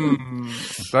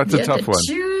 That's a tough one.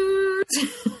 Choose.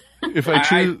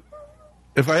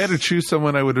 If I had to choose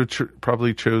someone, I would have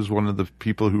probably chose one of the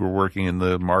people who were working in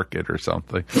the market or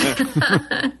something.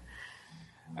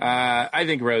 I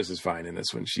think Rose is fine in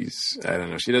this one. I don't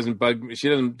know. She doesn't bug me. She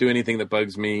doesn't do anything that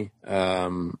bugs me.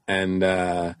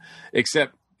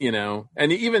 Except,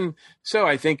 and even so,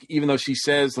 I think even though she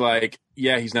says like,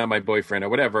 yeah, he's not my boyfriend or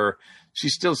whatever,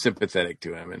 she's still sympathetic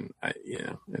to him. And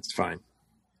it's fine.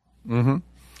 I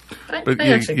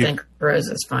actually think Rose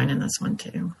is fine in this one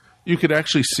too. You could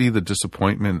actually see the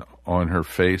disappointment on her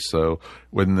face, though,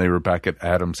 when they were back at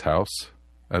Adam's house,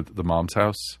 at the mom's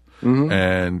house.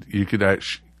 And you could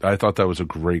actually, I thought that was a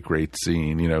great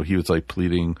scene. He was like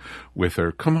pleading with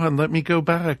her, come on, let me go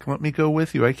back. Let me go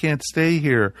with you. I can't stay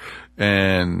here.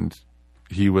 And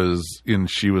she was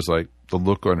like, the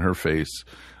look on her face,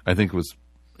 I think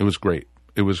it was great.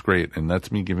 It was great. And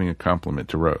that's me giving a compliment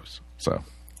to Rose. So.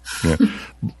 Yeah.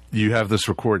 You have this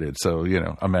recorded, so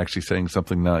I'm actually saying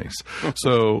something nice.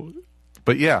 So,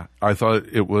 but yeah, I thought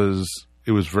that was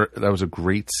a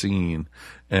great scene,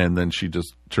 and then she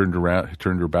just turned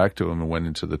her back to him and went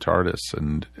into the TARDIS,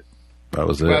 and that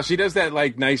was it. Well, she does that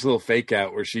like nice little fake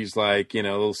out where she's like, a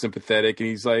little sympathetic, and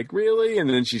he's like, really? And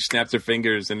then she snaps her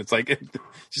fingers, and it's like,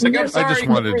 she's like, I'm sorry. I just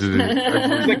wanted to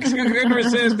like, couldn't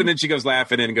resist, and then she goes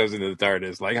laughing and goes into the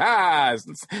TARDIS, like,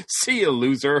 see you,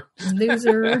 loser.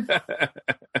 Loser.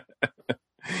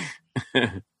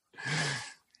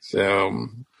 So,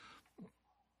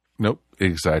 nope,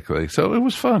 exactly. So it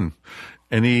was fun.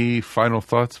 Any final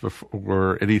thoughts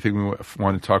or anything we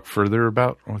want to talk further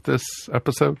about with this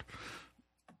episode?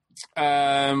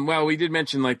 Well, we did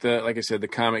mention like I said, the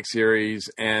comic series,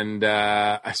 and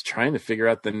I was trying to figure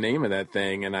out the name of that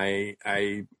thing, and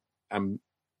I'm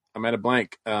at a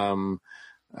blank.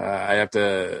 I have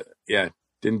to,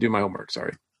 didn't do my homework.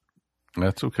 Sorry.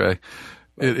 That's okay.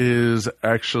 It is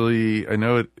actually, I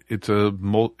know it's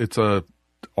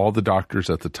all the doctors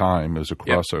at the time. It was a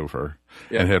crossover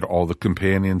and had all the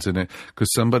companions in it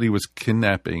because somebody was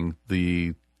kidnapping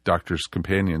the doctor's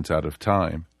companions out of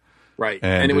time. Right.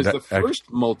 And it was the first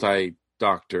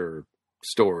multi-doctor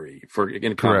story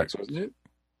in comics, wasn't it?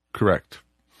 Correct.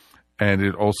 And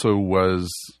it also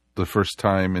was the first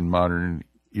time in modern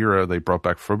era they brought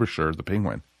back Frobisher, the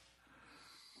Penguin.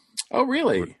 Oh,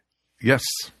 really? Yes.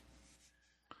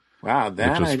 Wow,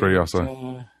 that which was pretty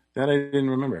awesome. That I didn't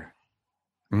remember.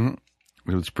 It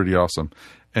was pretty awesome.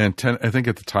 And I think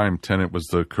at the time, Tennant was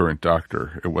the current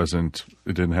Doctor. It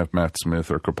didn't have Matt Smith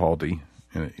or Capaldi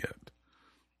in it yet.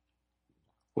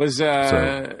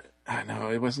 No,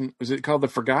 it wasn't. Was it called The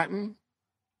Forgotten?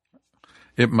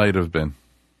 It might have been.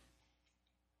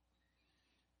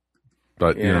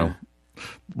 But,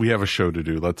 we have a show to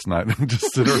do. Let's not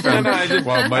just sit around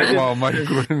while Mike.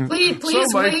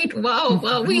 Please wait.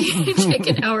 While we take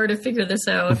an hour to figure this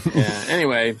out. Yeah.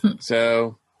 Anyway,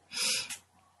 so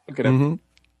look it up.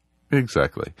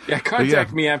 Exactly. Yeah.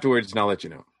 Contact me afterwards, and I'll let you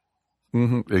know.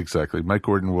 Exactly. Mike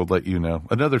Gordon will let you know.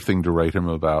 Another thing to write him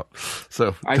about.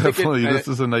 So definitely, this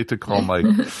is a night to call Mike.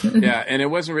 Yeah, and it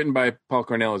wasn't written by Paul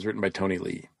Cornell. It was written by Tony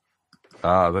Lee.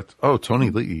 Tony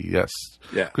Lee, yes.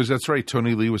 Yeah. Because that's right.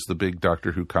 Tony Lee was the big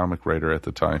Doctor Who comic writer at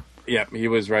the time. Yeah, he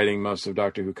was writing most of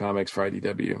Doctor Who comics for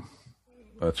IDW.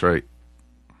 That's right.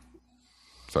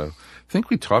 So I think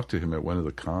we talked to him at one of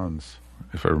the cons,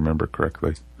 if I remember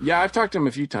correctly. Yeah, I've talked to him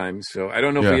a few times, so I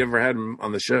don't know if we ever had him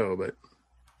on the show, but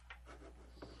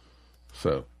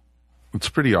so it's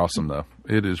pretty awesome, though.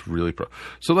 It is really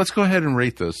So let's go ahead and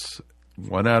rate this.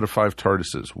 1 out of 5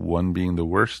 TARDISes, 1 being the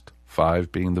worst,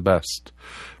 5 being the best.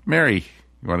 Mary,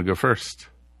 you want to go first?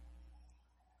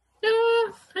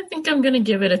 I think I'm going to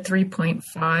give it a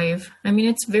 3.5. I mean,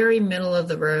 it's very middle of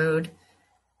the road,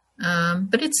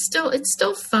 but it's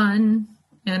still fun,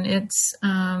 and it's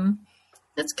kind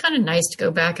of nice to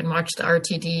go back and watch the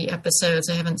RTD episodes.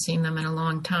 I haven't seen them in a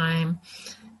long time,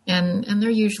 and they're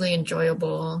usually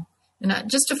enjoyable. And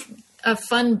just a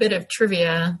fun bit of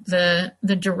trivia: the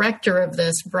director of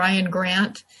this, Brian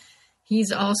Grant,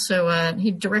 he's also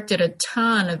he directed a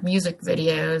ton of music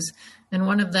videos. And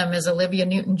one of them is Olivia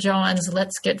Newton-John's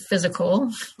 "Let's Get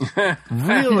Physical."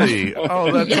 Really?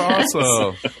 Oh, that's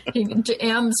awesome. He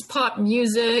jams pop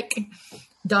music.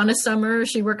 Donna Summer,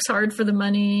 She Works Hard for the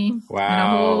Money. Wow. And a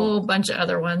whole bunch of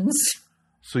other ones.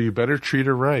 So you better treat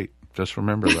her right. Just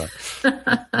remember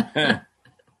that.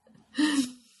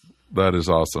 That is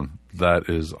awesome. That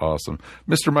is awesome.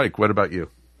 Mr. Mike, what about you?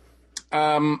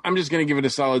 I'm just going to give it a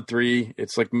solid 3.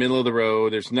 It's like middle of the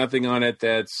road. There's nothing on it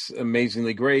that's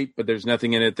amazingly great, but there's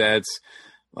nothing in it that's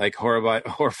like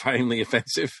horrifyingly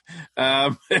offensive.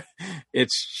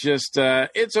 It's just,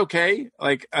 it's okay.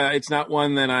 Like, it's not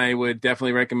one that I would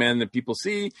definitely recommend that people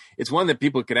see. It's one that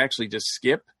people could actually just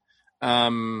skip.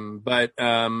 But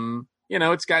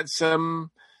it's got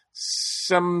some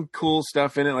cool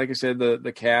stuff in it. Like I said,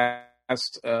 the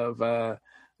cast of,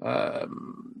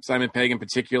 Simon Pegg in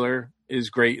particular is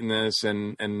great in this,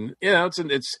 and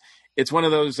it's one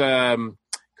of those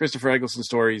Christopher Eccleston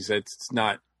stories that's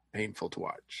not painful to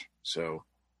watch. So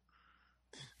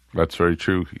that's very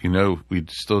true. We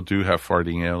still do have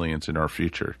farting aliens in our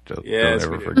future. Don't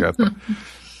ever forget that.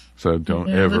 So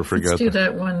don't ever forget. Let's do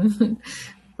that one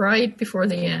right before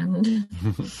the end.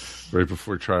 Right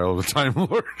before Trial of the Time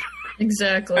Lord.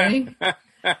 Exactly.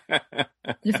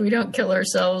 If we don't kill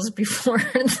ourselves before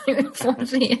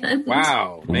the end.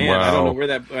 Wow, man! Wow. I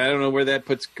don't know where that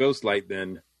puts Ghostlight.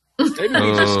 Then maybe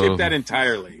we just skip that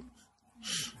entirely.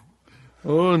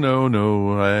 Oh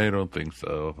no, I don't think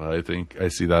so. I think I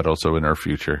see that also in our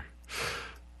future,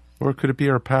 or could it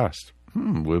be our past?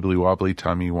 Wibbly wobbly,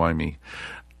 timey wimey.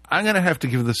 I'm gonna have to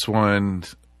give this one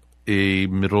a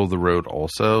middle of the road.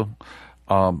 Also,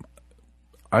 I'm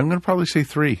gonna probably say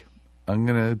 3. I'm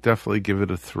going to definitely give it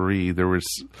a 3.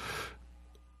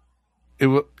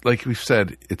 Like we've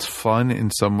said, it's fun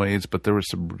in some ways, but there was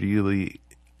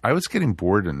I was getting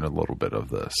bored in a little bit of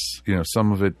this.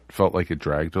 Some of it felt like it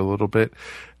dragged a little bit,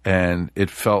 and it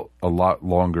felt a lot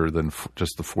longer than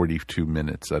just the 42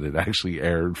 minutes that it actually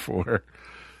aired for.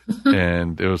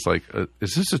 And it was like,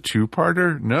 is this a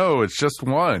 2-parter? No, it's just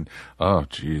 1. Oh,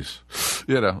 geez.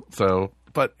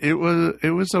 But it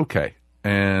was okay.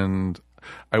 And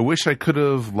I wish I could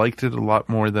have liked it a lot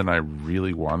more than I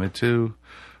really wanted to,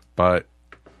 but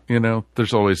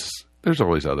there's always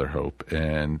other hope,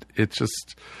 and it's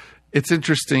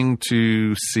interesting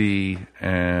to see,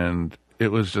 and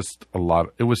it was just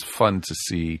it was fun to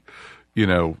see,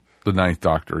 the Ninth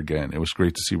Doctor again. It was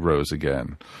great to see Rose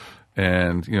again,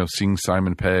 and seeing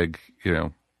Simon Pegg,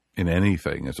 in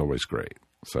anything is always great.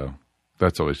 So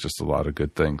that's always just a lot of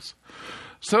good things.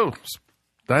 So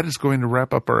that is going to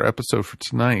wrap up our episode for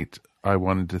tonight. I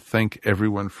wanted to thank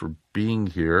everyone for being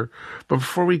here. But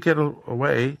before we get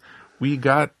away, we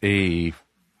got a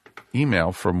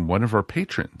email from one of our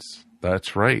patrons.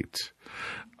 That's right.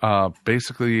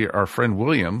 Basically, our friend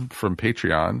William from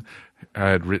Patreon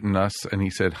had written us, and he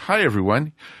said, "Hi,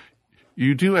 everyone.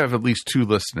 You do have at least 2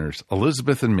 listeners,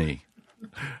 Elizabeth and me.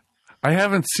 I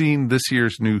haven't seen this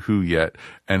year's New Who yet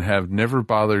and have never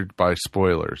bothered by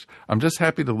spoilers. I'm just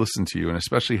happy to listen to you, and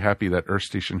especially happy that Earth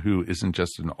Station Who isn't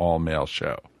just an all-male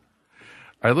show.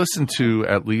 I listened to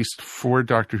at least 4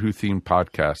 Doctor Who-themed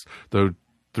podcasts, though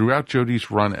throughout Jodie's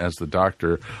run as the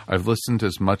Doctor, I've listened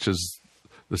as much as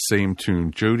the same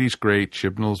tune. Jodie's great,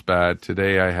 Chibnall's bad.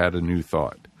 Today I had a new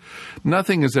thought.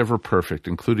 Nothing is ever perfect,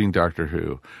 including Doctor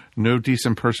Who. No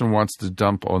decent person wants to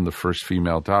dump on the first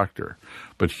female Doctor.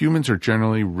 But humans are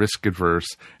generally risk-averse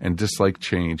and dislike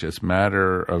change as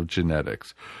matter of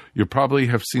genetics. You probably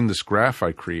have seen this graph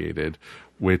I created,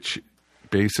 which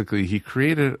basically he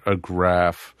created a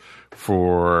graph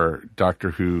for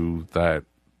Doctor Who that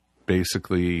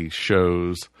basically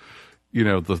shows,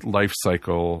 the life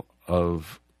cycle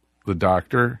of the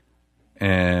Doctor,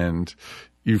 and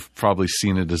you've probably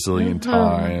seen it a zillion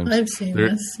times. I've seen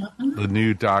this. The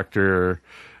new Doctor,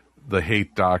 the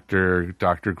hate doctor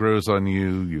grows on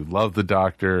you, you love the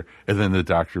doctor, and then the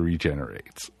doctor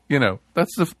regenerates. You know,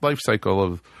 that's the life cycle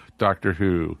of Doctor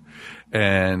Who.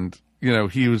 And, you know,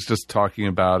 he was just talking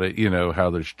about it, you know, how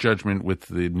there's judgment with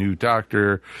the new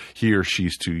doctor. He or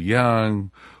she's too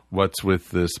young. What's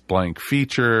with this blank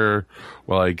feature?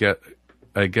 Well,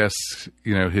 I guess,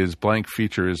 you know, his blank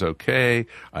feature is okay.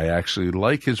 I actually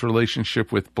like his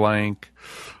relationship with blank.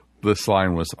 This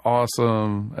line was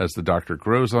awesome. As the doctor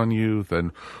grows on you,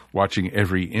 then watching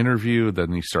every interview,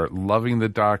 then you start loving the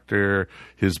doctor.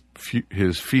 His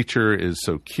feature is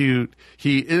so cute.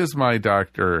 He is my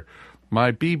doctor,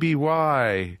 my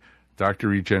BBY. Doctor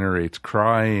regenerates,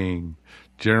 crying,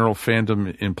 general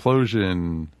fandom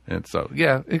implosion. And so,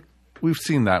 yeah, we've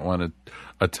seen that one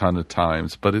a ton of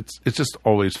times, but it's just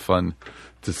always fun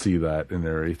to see that and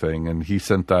everything. And he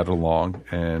sent that along,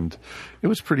 and it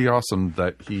was pretty awesome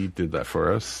that he did that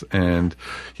for us. And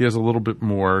he has a little bit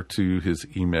more to his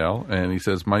email, and he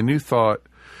says, my new thought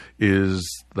is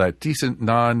that decent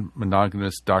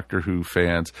non-monogamous Doctor Who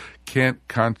fans can't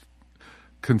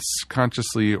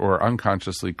consciously or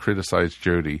unconsciously criticize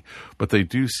Jodie, but they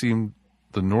do seem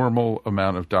the normal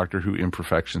amount of Doctor Who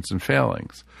imperfections and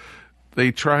failings.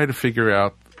 They try to figure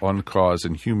out on cause,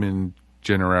 and human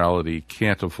generality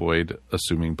can't avoid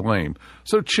assuming blame.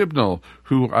 So Chibnall,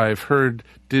 who I've heard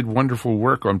did wonderful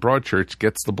work on Broadchurch,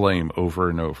 gets the blame over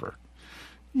and over.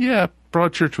 Yeah,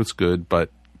 Broadchurch was good,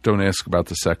 but don't ask about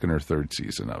the second or third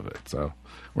season of it. So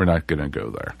we're not going to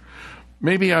go there.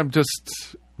 Maybe I'm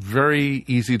just very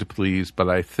easy to please, but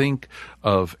I think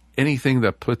of anything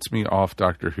that puts me off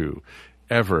Doctor Who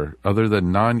ever, other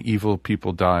than non-evil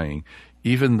people dying.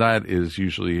 Even that is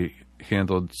usually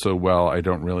handled so well, I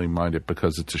don't really mind it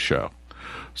because it's a show.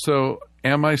 So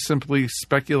am I simply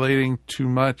speculating too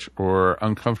much or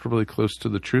uncomfortably close to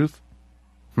the truth?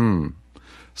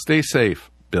 Stay safe,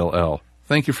 Bill L.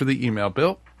 Thank you for the email,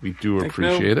 Bill. We do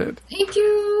appreciate it. Thank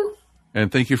you. And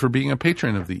thank you for being a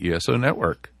patron of the ESO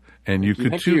Network. And you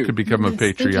could become a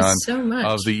Patreon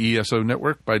of the ESO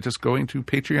Network by just going to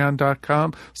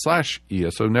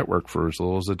patreon.com/ESO Network for as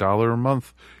little as $1 a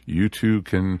month. You too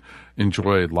can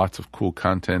enjoy lots of cool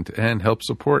content and help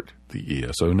support the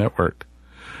ESO Network.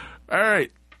 All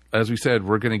right. As we said,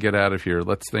 we're going to get out of here.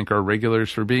 Let's thank our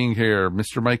regulars for being here.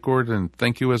 Mr. Mike Gordon,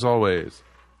 thank you as always.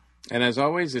 And as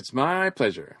always, it's my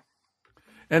pleasure.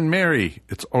 And Mary,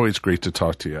 it's always great to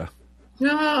talk to you.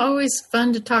 No, always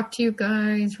fun to talk to you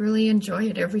guys. Really enjoy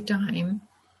it every time.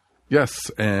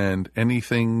 Yes, and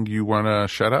anything you want to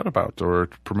shout out about or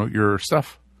promote your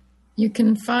stuff? You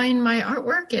can find my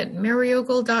artwork at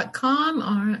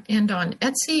maryogle.com and on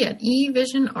Etsy at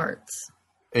eVision Arts.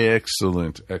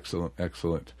 Excellent, excellent,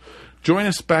 excellent. Join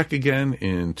us back again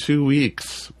in 2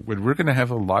 weeks when we're going to have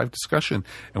a live discussion,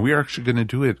 and we are actually going to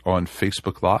do it on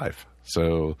Facebook Live.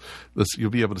 So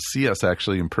you'll be able to see us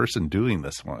actually in person doing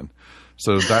this one.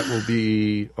 So that will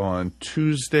be on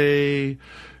Tuesday,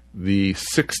 the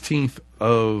 16th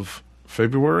of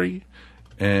February,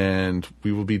 and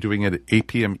we will be doing it at 8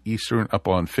 p.m. Eastern up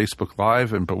on Facebook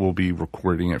Live, but we'll be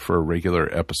recording it for a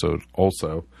regular episode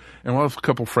also. And we'll have a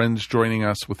couple friends joining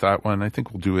us with that one. I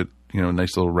think we'll do it,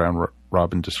 nice little round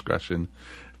robin discussion.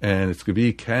 And it's going to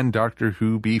be, can Doctor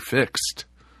Who be fixed?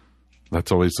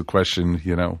 That's always the question,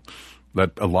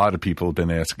 that a lot of people have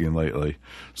been asking lately.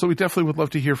 So we definitely would love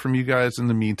to hear from you guys in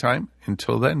the meantime.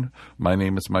 Until then, my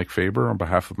name is Mike Faber. On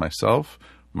behalf of myself,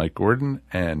 Mike Gordon,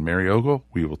 and Mary Ogle,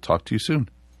 we will talk to you soon.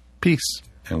 Peace.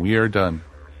 And we are done.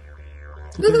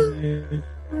 You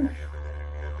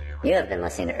have been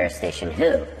listening to Earth Station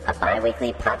Who, a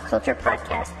bi-weekly pop culture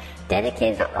podcast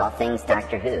dedicated to all things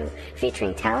Doctor Who,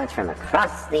 featuring talents from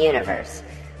across the universe.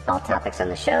 All topics on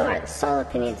the show are the sole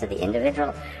opinions of the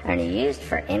individual and are used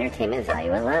for entertainment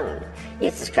value alone. You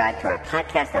can subscribe to our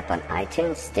podcast up on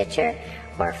iTunes, Stitcher,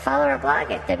 or follow our blog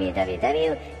at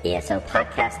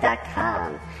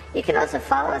www.esopodcast.com. You can also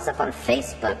follow us up on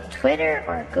Facebook, Twitter,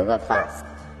 or Google+.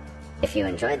 If you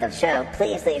enjoyed the show,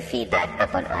 please leave feedback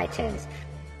up on iTunes.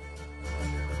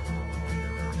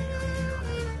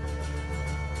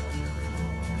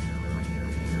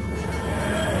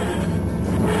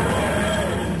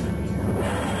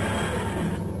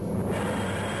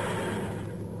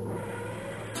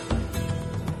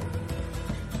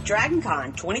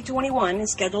 DragonCon 2021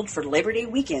 is scheduled for Labor Day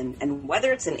weekend, and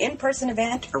whether it's an in-person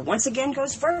event or once again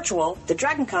goes virtual, the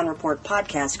DragonCon Report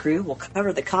podcast crew will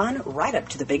cover the con right up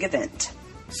to the big event.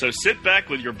 So sit back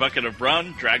with your bucket of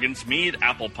rum, dragon's mead,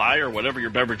 apple pie, or whatever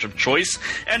your beverage of choice,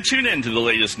 and tune in to the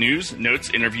latest news, notes,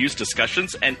 interviews,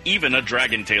 discussions, and even a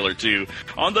dragon tale or two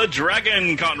on the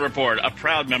DragonCon Report, a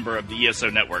proud member of the ESO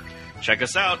Network. Check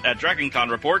us out at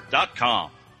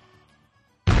DragonConReport.com.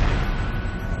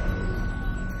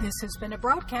 This has been a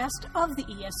broadcast of the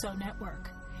ESO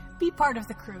Network. Be part of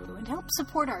the crew and help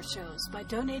support our shows by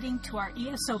donating to our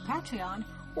ESO Patreon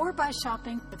or by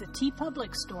shopping for the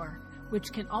TeePublic store,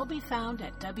 which can all be found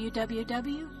at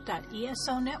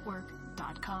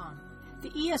www.esonetwork.com.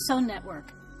 The ESO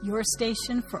Network, your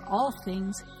station for all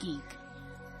things geek.